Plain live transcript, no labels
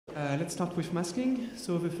Let's start with masking.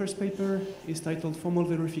 So the first paper is titled Formal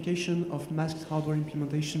Verification of Masked Hardware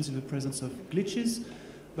Implementations in the Presence of Glitches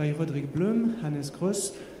by Roderick Blum, Hannes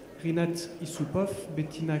Gross, Rinat Isupov,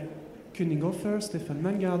 Bettina Könighofer, Stefan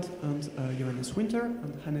Mangard, and Johannes Winter.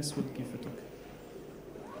 And Hannes will give a talk.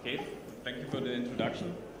 Okay, thank you for the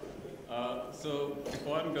introduction. So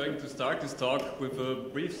before I'm going to start this talk with a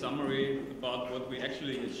brief summary about what we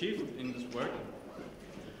actually achieved in this work,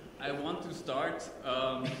 I want to start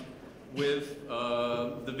with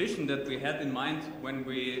the vision that we had in mind when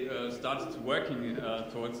we started working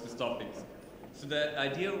towards these topics. So the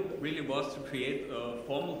idea really was to create a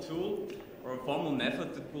formal tool or a formal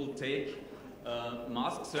method that will take a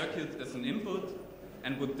masked circuit as an input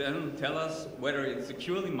and would then tell us whether it's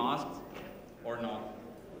securely masked or not.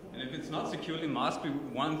 And if it's not securely masked, we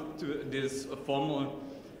want this formal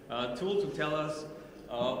tool to tell us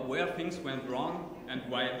where things went wrong and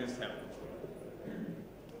why this happened.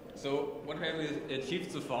 So what have we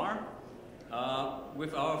achieved so far?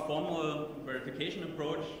 With our formal verification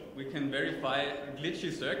approach, we can verify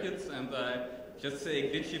glitchy circuits, and I just say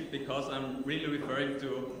glitchy because I'm really referring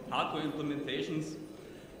to hardware implementations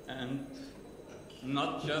and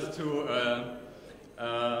not just to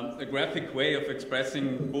a graphic way of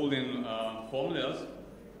expressing Boolean formulas.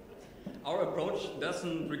 Our approach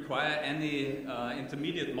doesn't require any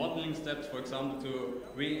intermediate modeling steps, for example, to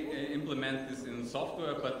re-implement this in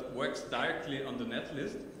software, but works directly on the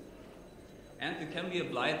netlist. And it can be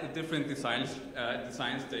applied at different design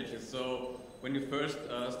stages. So when you first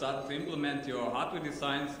start to implement your hardware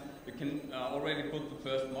designs, you can already put the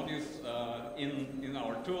first modules in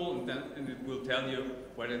our tool, and it will tell you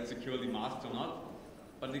whether it's securely masked or not.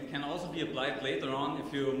 But it can also be applied later on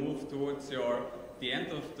if you move towards the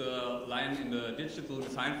end of the line in the digital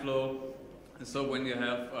design flow, and so when you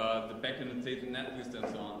have the backend netlist and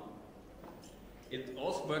so on. It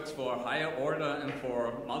also works for higher order and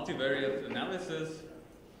for multivariate analysis.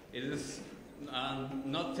 It is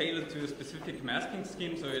not tailored to a specific masking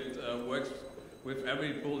scheme, so it works with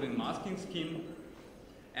every Boolean masking scheme.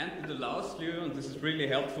 And it allows you, and this is really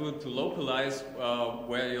helpful, to localize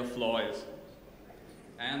where your flaw is.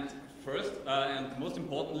 And first, and most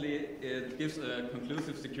importantly, it gives a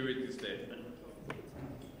conclusive security statement.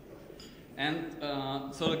 And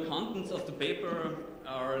so the contents of the paper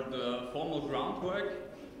are the formal groundwork,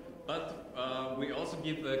 but we also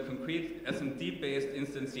give a concrete SMT-based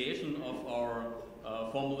instantiation of our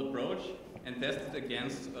formal approach and test it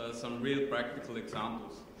against some real practical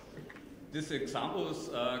examples. These examples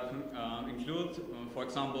include, for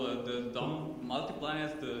example, the DOM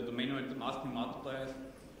multipliers, the domain-oriented masking multipliers,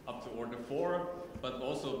 up to order 4, but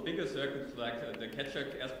also bigger circuits like the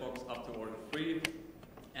Ketchak S-box up to order 3.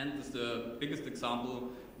 And as the biggest example,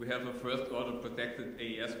 we have a first-order protected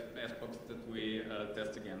AES S-box that we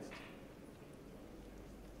test against.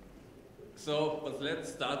 So, but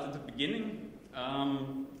let's start at the beginning.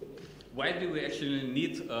 Why do we actually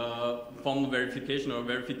need formal verification or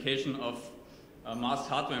verification of masked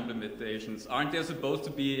hardware implementations? Aren't there supposed to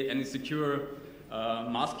be any secure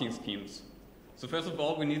masking schemes? So first of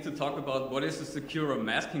all, we need to talk about what is a secure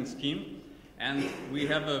masking scheme, and we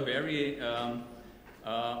have a very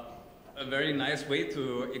nice way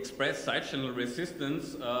to express side channel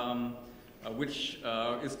resistance, which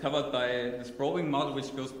is covered by this probing model,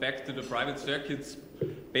 which goes back to the private circuits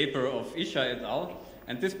paper of Isha et al.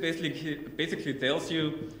 And this basically tells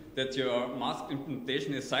you that your masked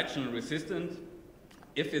implementation is side channel resistant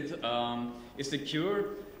if it is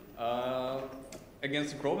secure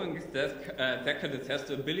against the probing attacker that has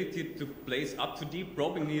the ability to place up to deep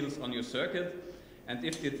probing needles on your circuit. And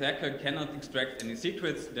if the attacker cannot extract any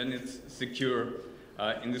secrets, then it's secure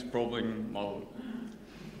in this probing model.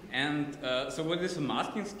 And so what is a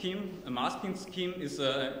masking scheme? A masking scheme is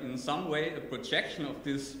in some way a projection of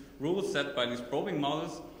these rules set by these probing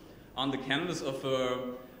models on the canvas of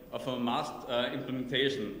a masked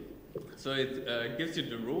implementation. So it gives you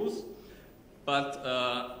the rules, but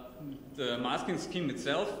the masking scheme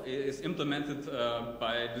itself is implemented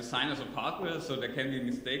by designers of hardware, so there can be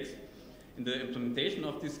mistakes in the implementation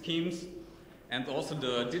of these schemes, and also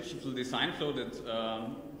the digital design flow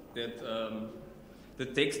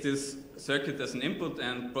that takes this circuit as an input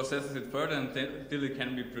and processes it further until it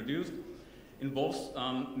can be produced involves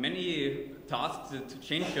many tasks to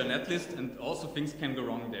change your netlist, and also things can go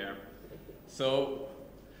wrong there. So,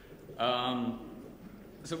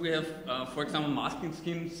 so we have, for example, masking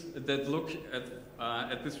schemes that look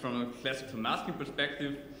at this from a classical masking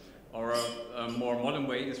perspective, or a more modern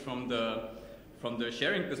way is from the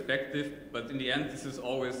sharing perspective. But in the end, this is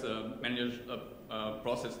always a manual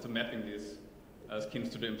process to mapping these schemes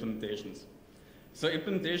to the implementations. So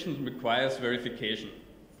implementation requires verification.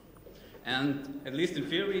 And at least in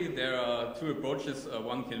theory, there are two approaches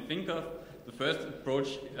one can think of. The first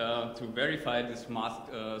approach to verify these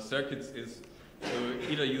masked circuits is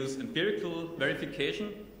to either use empirical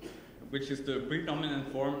verification, which is the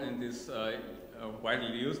predominant form and is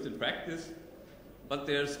widely used in practice. But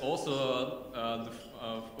there's also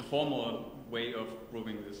a formal way of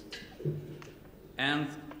proving this. And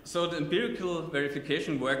so the empirical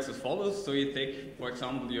verification works as follows. So you take, for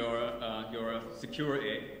example, your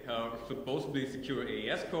supposedly secure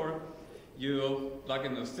AES core. You plug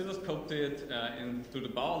an oscilloscope to it into the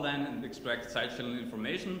power line and extract side channel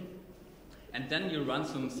information. And then you run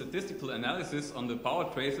some statistical analysis on the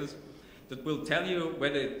power traces that will tell you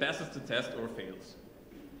whether it passes the test or fails.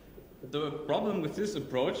 The problem with this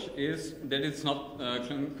approach is that it's not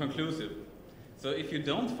conclusive. So if you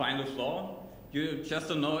don't find a flaw, you just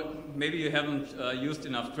don't know, maybe you haven't used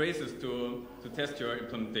enough traces to test your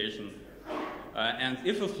implementation. And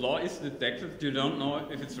if a flaw is detected, you don't know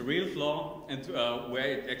if it's a real flaw and where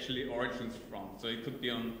it actually origins from. So it could be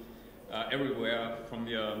on everywhere from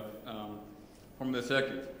the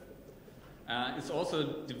circuit. It's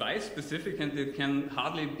also device specific and it can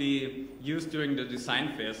hardly be used during the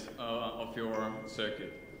design phase of your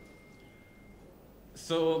circuit.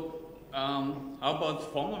 So how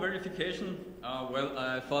about formal verification? Well,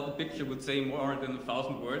 I thought the picture would say more than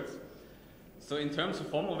 1,000 words. So in terms of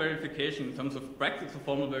formal verification, in terms of practical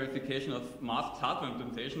formal verification of masked hardware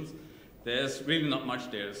implementations, there's really not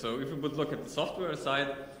much there. So if we would look at the software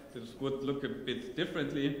side, this would look a bit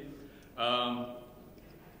differently.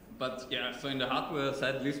 But yeah, so in the hardware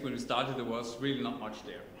side, at least when we started, there was really not much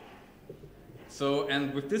there. So,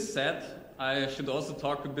 and with this said, I should also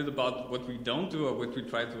talk a bit about what we don't do or what we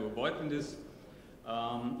try to avoid in this,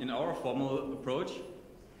 in our formal approach.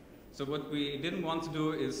 So what we didn't want to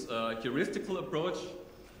do is a heuristical approach.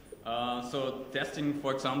 So testing,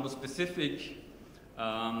 for example, specific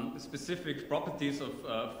properties of,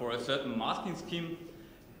 for a certain masking scheme.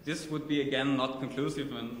 This would be, again, not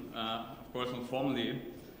conclusive and, of course, not formally.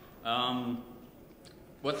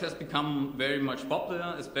 What has become very much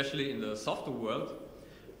popular, especially in the software world,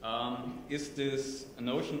 is this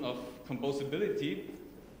notion of composability,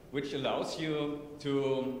 which allows you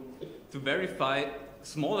to verify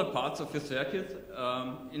smaller parts of your circuit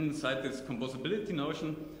inside this composability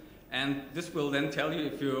notion, and this will then tell you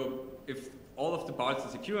if all of the parts are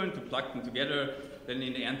secure and to plug them together, then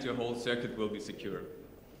in the end your whole circuit will be secure.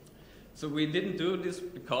 So we didn't do this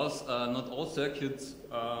because not all circuits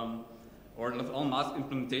or not all mask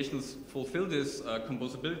implementations fulfill this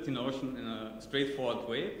composability notion in a straightforward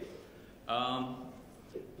way.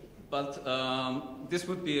 But this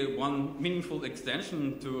would be one meaningful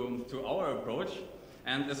extension to our approach.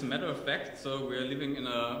 And as a matter of fact, so we are living in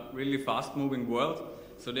a really fast-moving world.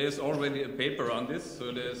 So there's already a paper on this.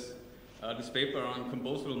 So there's this paper on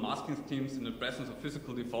composable masking schemes in the presence of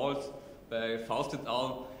physical defaults by Faust et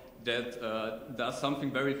al. That does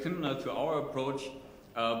something very similar to our approach,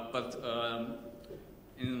 but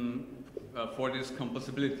for this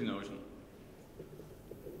composability notion.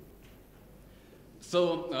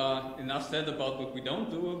 So enough said about what we don't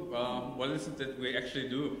do. What is it that we actually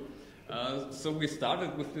do? So we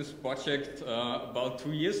started with this project about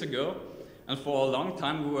 2 years ago, and for a long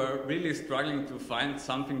time we were really struggling to find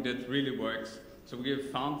something that really works. So we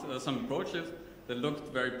have found some approaches that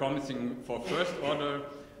looked very promising for first order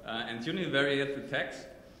and univariate attacks,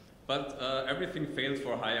 but everything failed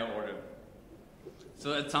for higher order.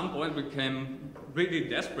 So at some point we became really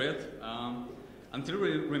desperate until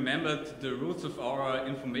we remembered the roots of our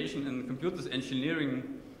information and computers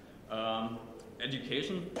engineering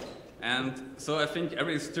education. And so I think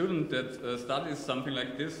every student that studies something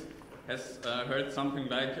like this has heard something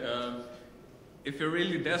like, if you're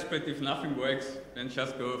really desperate, if nothing works, then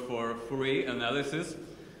just go for Fourier analysis.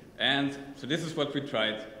 And so this is what we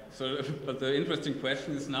tried. So, but the interesting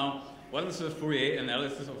question is now, what is a Fourier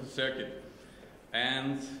analysis of a circuit?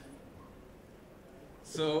 And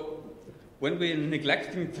so when we're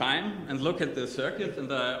neglecting time and look at the circuit,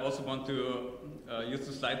 and I also want to use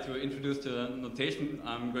the slide to introduce the notation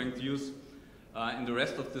I'm going to use in the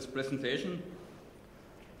rest of this presentation.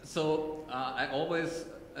 So I always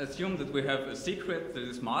assume that we have a secret that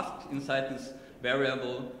is masked inside this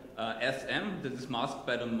variable Sm that is masked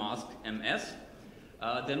by the mask Ms.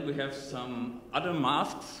 Then we have some other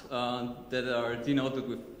masks that are denoted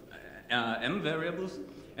with M variables.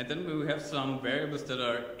 And then we have some variables that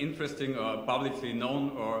are interesting or publicly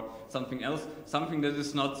known or something else, something that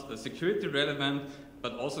is not security relevant,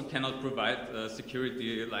 but also cannot provide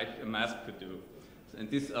security like a mask could do. And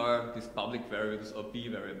these are these public variables or B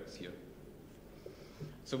variables here.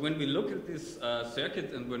 So when we look at this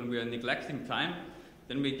circuit and when we are neglecting time,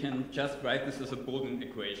 then we can just write this as a Boolean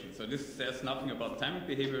equation. So this says nothing about timing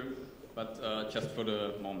behavior, but just for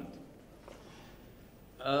the moment.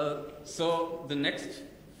 So the next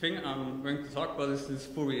thing I'm going to talk about is this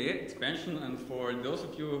Fourier expansion, and for those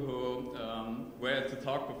of you who were at the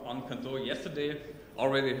talk on Cantor yesterday,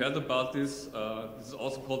 already heard about this. This is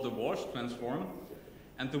also called the Walsh transform.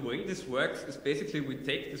 And the way this works is basically we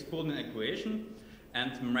take this Boolean equation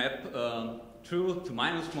and map true to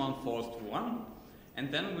 -1, false to 1. And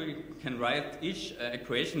then we can write each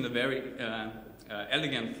equation in a very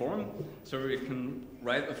elegant form. So we can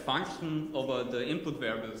write a function over the input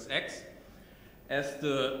variables x as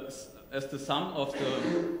the sum of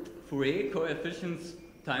the Fourier coefficients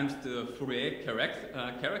times the Fourier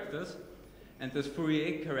characters. And these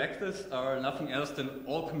Fourier characters are nothing else than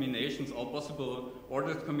all combinations, all possible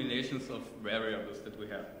ordered combinations of variables that we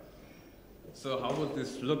have. So how would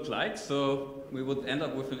this look like? So we would end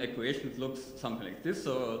up with an equation that looks something like this.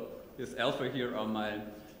 So this alpha here are my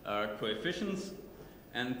coefficients,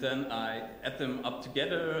 and then I add them up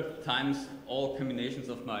together times all combinations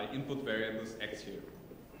of my input variables x here.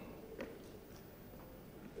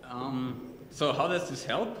 So how does this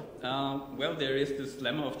help? Well, there is this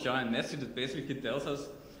lemma of Jar and Messi that basically tells us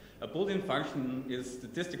a Boolean function is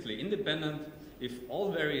statistically independent if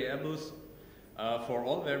all variables, for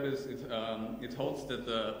all variables, it holds that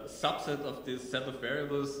the subset of this set of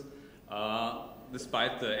variables,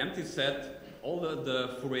 despite the empty set, all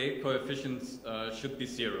the Fourier coefficients should be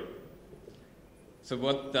 0. So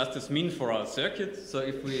what does this mean for our circuit? So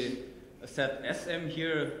if we set Sm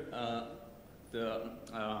here,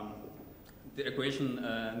 the equation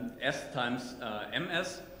S times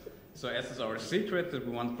Ms, so S is our secret that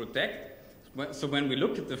we want to protect. So when we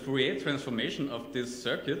look at the Fourier transformation of this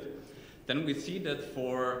circuit, then we see that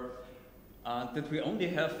that we only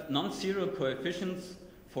have non-zero coefficients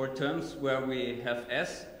for terms where we have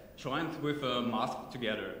S joined with a mask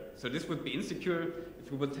together. So this would be insecure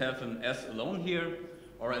if we would have an S alone here,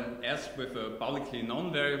 or an S with a publicly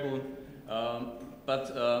known variable.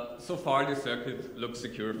 But so far the circuit looks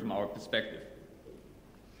secure from our perspective.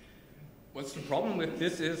 What's the problem with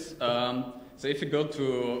this is, so if you go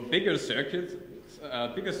to bigger circuits,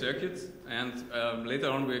 and later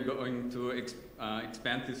on we're going to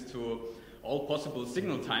expand this to all possible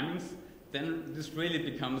signal timings, then this really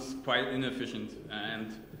becomes quite inefficient.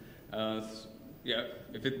 And yeah,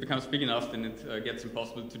 if it becomes big enough, then it gets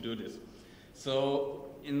impossible to do this. So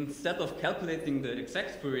instead of calculating the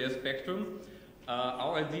exact Fourier spectrum,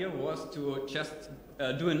 our idea was to just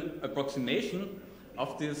do an approximation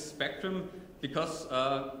of this spectrum, because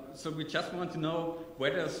so we just want to know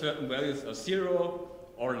whether certain values are 0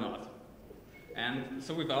 or not. And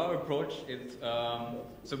so with our approach,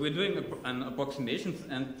 so we're doing an approximation,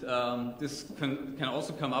 and this can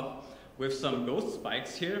also come up with some ghost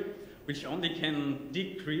spikes here, which only can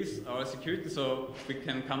decrease our security, so we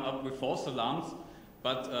can come up with false alarms.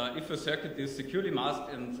 But if a circuit is securely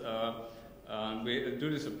masked and we do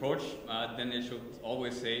this approach, then it should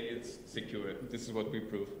always say it's secure. This is what we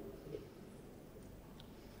prove.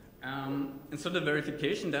 And so the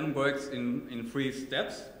verification then works in 3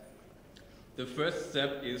 steps. The first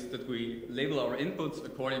step is that we label our inputs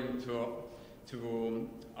according to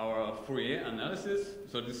our Fourier analysis.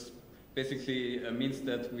 So this basically means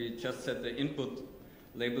that we just set the input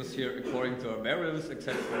labels here according to our variables,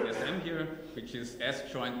 except for Sm here, which is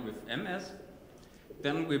S joined with Ms.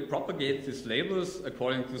 Then we propagate these labels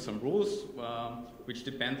according to some rules, which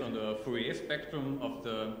depend on the Fourier spectrum of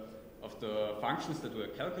the functions that we're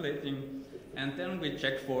calculating. And then we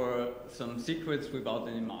check for some secrets without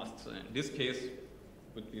any masks. In this case,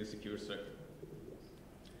 would be a secure circuit.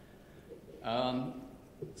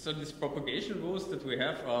 So these propagation rules that we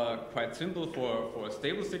have are quite simple for a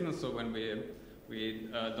stable signal. So when we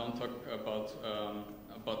don't talk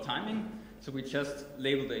about timing, so we just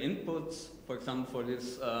label the inputs, for example, for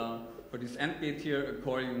this AND gate here,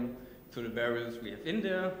 according to the variables we have in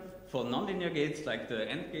there. For nonlinear gates, like the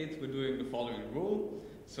AND gate, we're doing the following rule.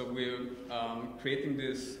 So we're creating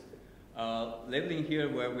this labeling here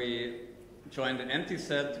where we join the empty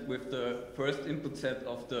set with the first input set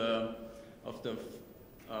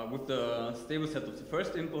with the stable set of the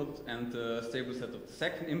first input and the stable set of the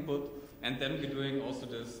second input, and then we're doing also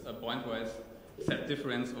this pointwise set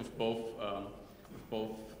difference of both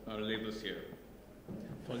labels here.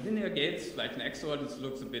 For linear gates, like an XOR, this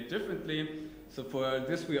looks a bit differently. So for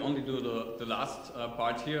this, we only do the last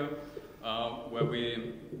part here, where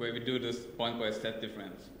we do this pointwise set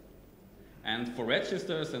difference. And for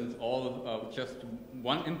registers and all just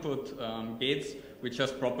one input gates, we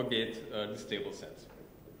just propagate the stable sets.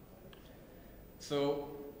 So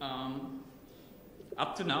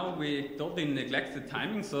up to now we totally neglected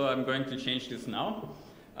timing, so I'm going to change this now.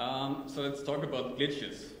 So let's talk about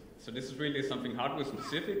glitches. So this is really something hardware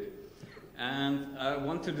specific, and I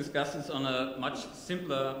want to discuss this on a much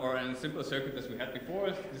simpler or in a simpler circuit as we had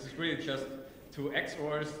before. This is really just two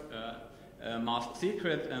XORs, a masked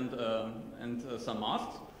secret and some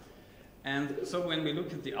masks. And so when we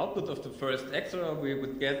look at the output of the first XOR, we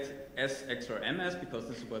would get S XOR MS, because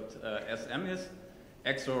this is what SM is,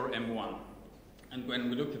 XOR M1. And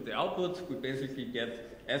when we look at the output, we basically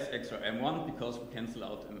get S XOR M1 because we cancel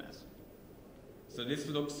out MS. So this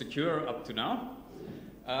looks secure up to now.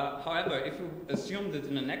 However, if we assume that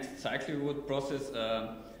in the next cycle we would process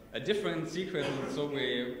a different secret, so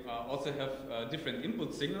we also have different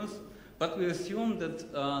input signals, but we assume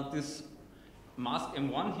that this mask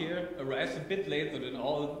M1 here arrives a bit later than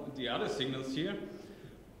all the other signals here.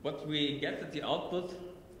 What we get at the output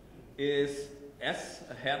is S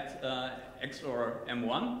hat XOR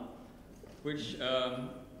M1, which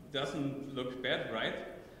doesn't look bad, right?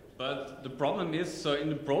 But the problem is, so in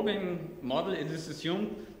the probing model, it is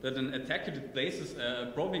assumed that an attacker that places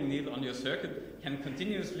a probing needle on your circuit can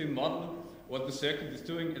continuously model what the circuit is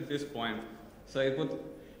doing at this point. So it would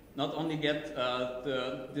not only get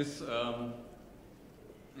this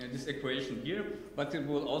equation here, but it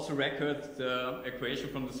will also record the equation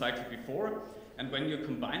from the cycle before. And when you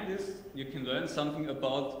combine this, you can learn something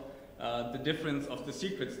about the difference of the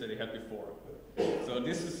secrets that you had before. So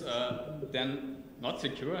this is then not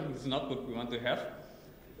secure. This is not what we want to have.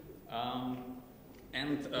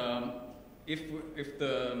 If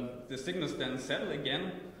the signals then settle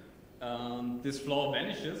again, this flaw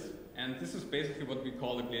vanishes, and this is basically what we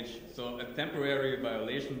call a glitch. So a temporary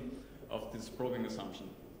violation of this probing assumption.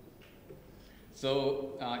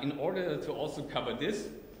 So in order to also cover this,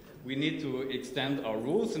 we need to extend our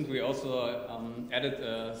rules, and we also added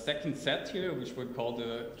a second set here, which we call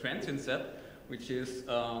the transient set, which is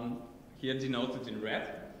here denoted in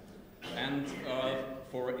red. And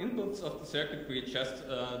for inputs of the circuit, we just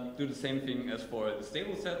do the same thing as for the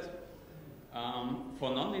stable set. For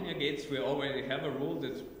nonlinear gates, we already have a rule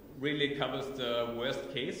that really covers the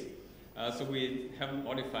worst case, so we haven't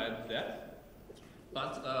modified that.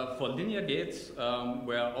 But for linear gates,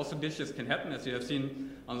 where also glitches can happen, as you have seen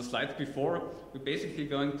on the slides before, we're basically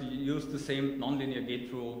going to use the same nonlinear gate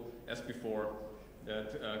rule as before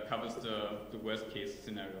that covers the worst case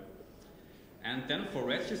scenario. And then for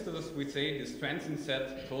registers, we say this transient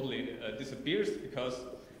set totally disappears, because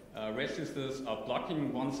registers are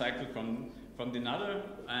blocking one cycle from the other,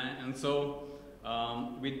 and so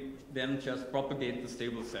we then just propagate the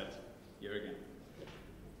stable set here again.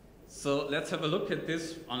 So let's have a look at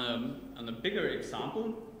this on a bigger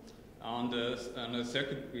example, on the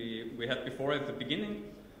circuit we had before at the beginning.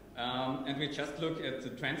 And we just look at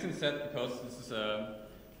the transient set, because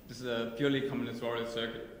this is a purely combinatorial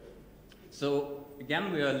circuit. So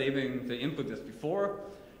again, we are labeling the input as before,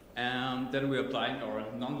 and then we're applying our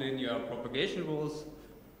nonlinear propagation rules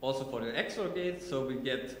also for the XOR gate. So we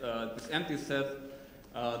get this empty set,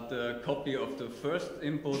 the copy of the first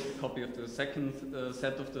input, copy of the second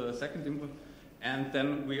set of the second input, and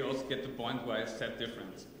then we also get the pointwise set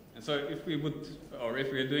difference. And so if we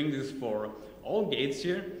are doing this for all gates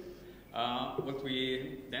here, what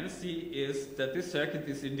we then see is that this circuit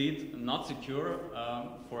is indeed not secure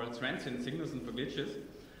for transient signals and for glitches,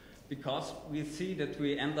 because we see that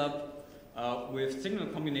we end up with signal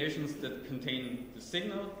combinations that contain the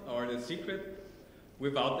signal or the secret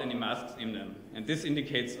without any masks in them. And this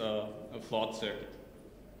indicates a flawed circuit.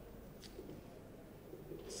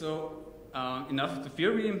 So enough of the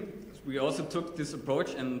theory. We also took this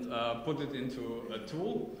approach and put it into a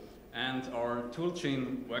tool. And our tool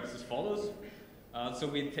chain works as follows. So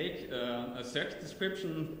we take a circuit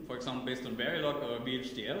description, for example, based on Verilog or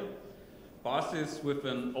VHDL, parse this with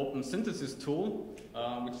an open synthesis tool,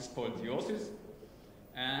 which is called Diosys.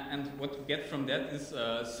 And what we get from that is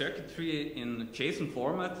a circuitry in JSON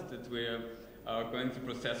format that we're going to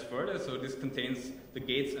process further. So this contains the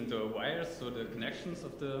gates and the wires, so the connections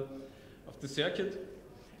of the circuit.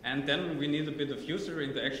 And then we need a bit of user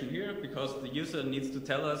interaction here, because the user needs to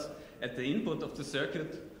tell us at the input of the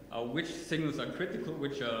circuit which signals are critical,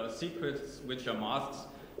 which are secrets, which are masks,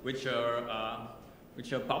 which are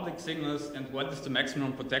public signals, and what is the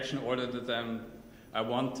maximum protection order that I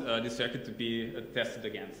want the circuit to be tested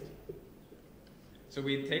against. So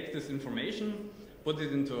we take this information, put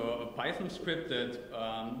it into a Python script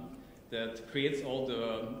that creates all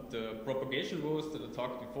the propagation rules that I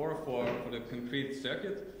talked before for the concrete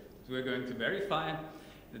circuit that we're going to verify.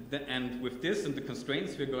 And with this and the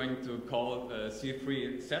constraints, we're going to call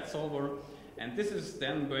C3 set solver And this is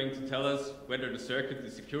then going to tell us whether the circuit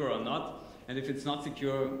is secure or not. And if it's not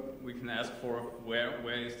secure, we can ask for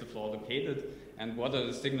where is the flaw located and what are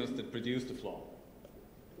the signals that produce the flaw.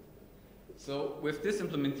 So with this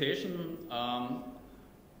implementation, so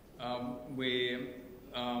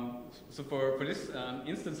for this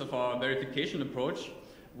instance of our verification approach,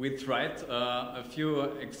 we tried a few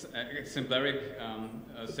exemplary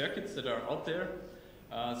circuits that are out there.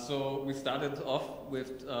 So we started off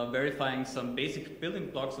with verifying some basic building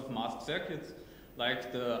blocks of masked circuits,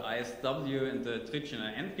 like the ISW and the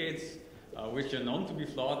Trichina AND gates, which are known to be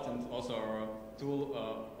flawed, and also our tool,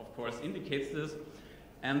 of course, indicates this.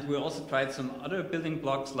 And we also tried some other building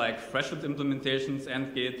blocks like threshold implementations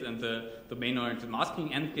AND gate and the domain-oriented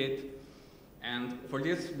masking AND gate. And for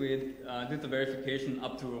this, we did the verification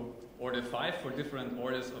up to order 5 for different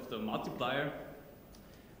orders of the multiplier.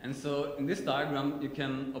 And so in this diagram, you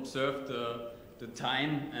can observe the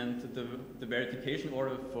time and the verification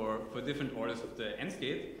order for different orders of the AND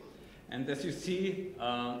gate. And as you see,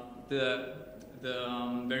 the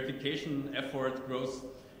verification effort grows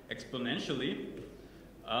exponentially.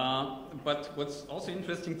 But what's also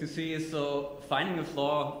interesting to see is, so finding a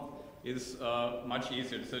flaw is much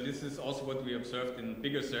easier. So this is also what we observed in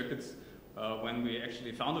bigger circuits. When we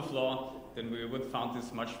actually found a flaw, then we would find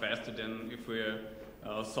this much faster than if we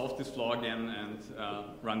solve this flaw again and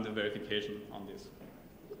run the verification on this.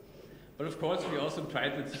 But of course, we also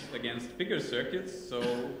tried it against bigger circuits. So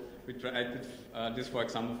we tried this, for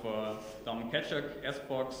example, for Daumen-Ketchak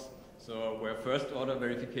S-Box, so where first order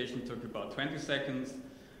verification took about 20 seconds,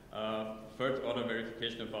 third order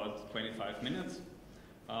verification about 25 minutes.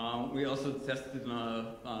 We also tested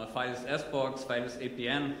Fidus S-Box, Fidus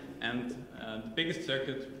APN, and the biggest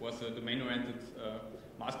circuit was a domain-oriented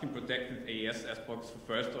masking protected AES S-Box for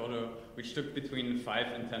first order, which took between 5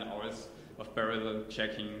 and 10 hours of parallel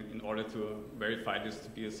checking in order to verify this to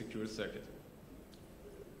be a secure circuit.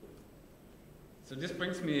 So this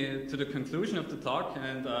brings me to the conclusion of the talk,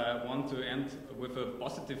 and I want to end with a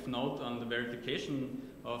positive note on the verification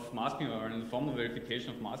of masking, or an informal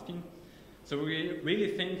verification of masking. So we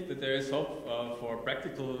really think that there is hope for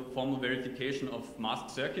practical formal verification of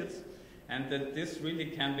masked circuits, and that this really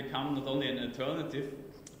can become not only an alternative,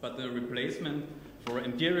 but a replacement for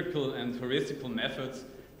empirical and heuristical methods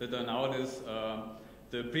that are nowadays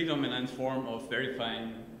the predominant form of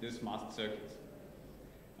verifying these masked circuits.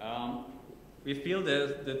 We feel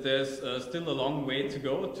that there's still a long way to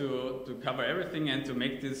go to cover everything and to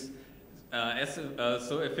make this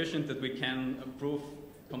so efficient that we can approve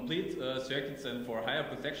complete circuits and for higher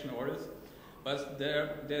protection orders. But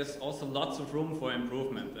there's also lots of room for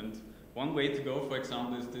improvement. And one way to go, for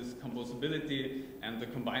example, is this composability and the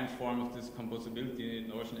combined form of this composability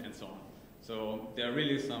notion and so on. So there are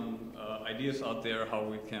really some ideas out there how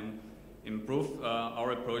we can improve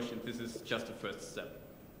our approach, and this is just the first step.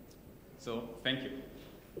 So, thank you.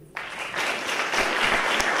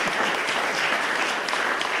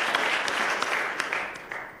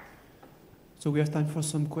 So we have time for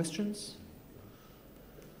some questions.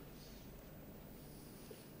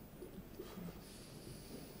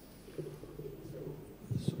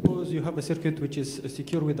 Suppose you have a circuit which is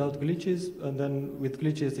secure without glitches, and then with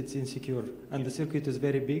glitches it's insecure, and the circuit is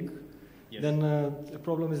very big. Yes. Then the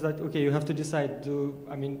problem is that, okay, you have to decide,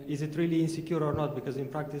 is it really insecure or not? Because in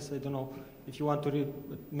practice, I don't know, if you want to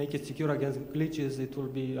make it secure against glitches, it will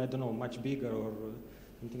be, I don't know, much bigger or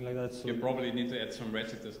something like that. So you probably need to add some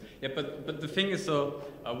registers. Yeah, but the thing is, so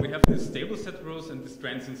we have this stable set rules and this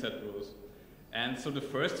transient set rules. And so the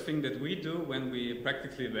first thing that we do when we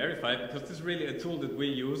practically verify, because this is really a tool that we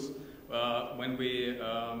use when we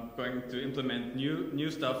going to implement new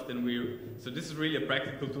stuff, so this is really a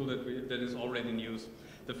practical tool that is already in use.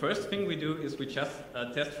 The first thing we do is we just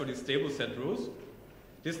test for these stable set rules.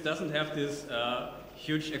 This doesn't have this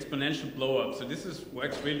huge exponential blow up, so this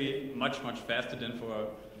works really much faster than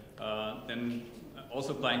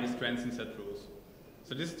also applying these transient set rules.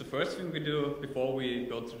 So this is the first thing we do before we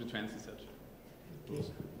go to the transient set rules.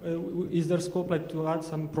 Is there scope to add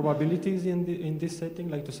some probabilities in this setting,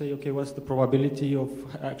 like to say, okay, what's the probability of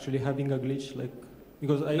actually having a glitch?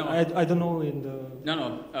 Because I don't know in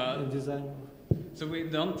the design. So we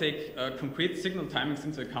don't take concrete signal timings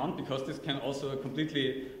into account, because this can also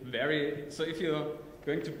completely vary. So if you're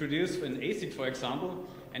going to produce an ASIC, for example,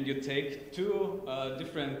 and you take two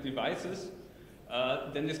different devices,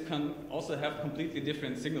 then this can also have completely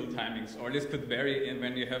different signal timings, or this could vary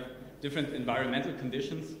when you have different environmental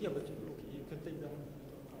conditions. Yeah, but you can take them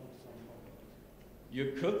into account somehow.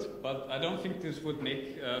 You could, but I don't think this would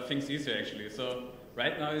make things easier, actually. So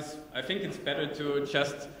right now, I think it's better to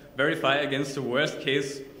just verify against the worst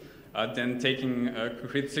case than taking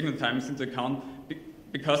concrete signal timings into account,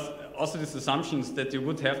 because also this assumptions that you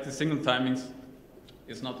would have the signal timings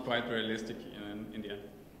is not quite realistic in the end.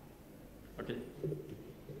 Okay.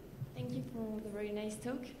 Thank you for the very nice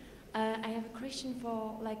talk. I have a question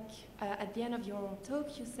for, at the end of your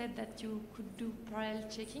talk, you said that you could do parallel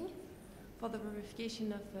checking for the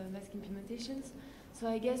verification of mask implementations. So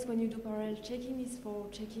I guess when you do parallel checking, it's for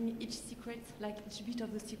checking each secret, like each bit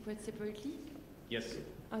of the secret separately? Yes.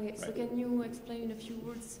 Okay, right. So can you explain in a few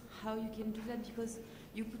words how you can do that? Because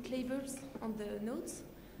you put labels on the nodes,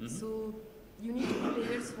 so you need to put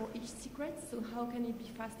labels for each secret, so how can it be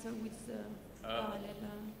faster with parallel?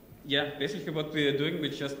 Yeah, basically what we are doing,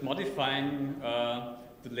 we're just modifying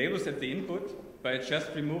the labels at the input by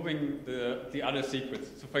just removing the other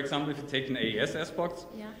secrets. So for example, if you take an AES box,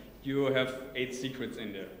 you have 8 secrets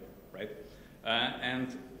in there, right?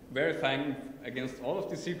 And verifying against all of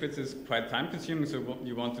the secrets is quite time consuming, so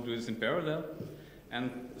you want to do this in parallel.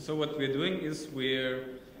 And so what we're doing is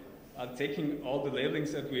we're taking all the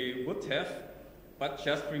labelings that we would have, but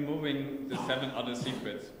just removing the 7 other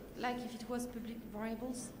secrets. Like if it was public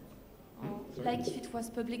variables? Like if it was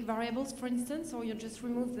public variables, for instance, or you just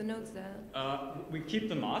remove the nodes there? We keep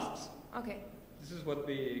the masks. Okay. This is what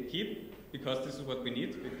we keep, because this is what we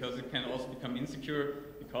need, because it can also become insecure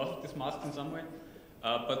because of this mask in some way.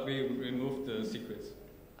 But we remove the secrets.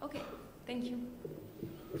 Okay, thank you.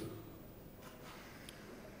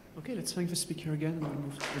 Okay, let's thank the speaker again and we'll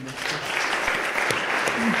move to the next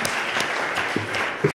one.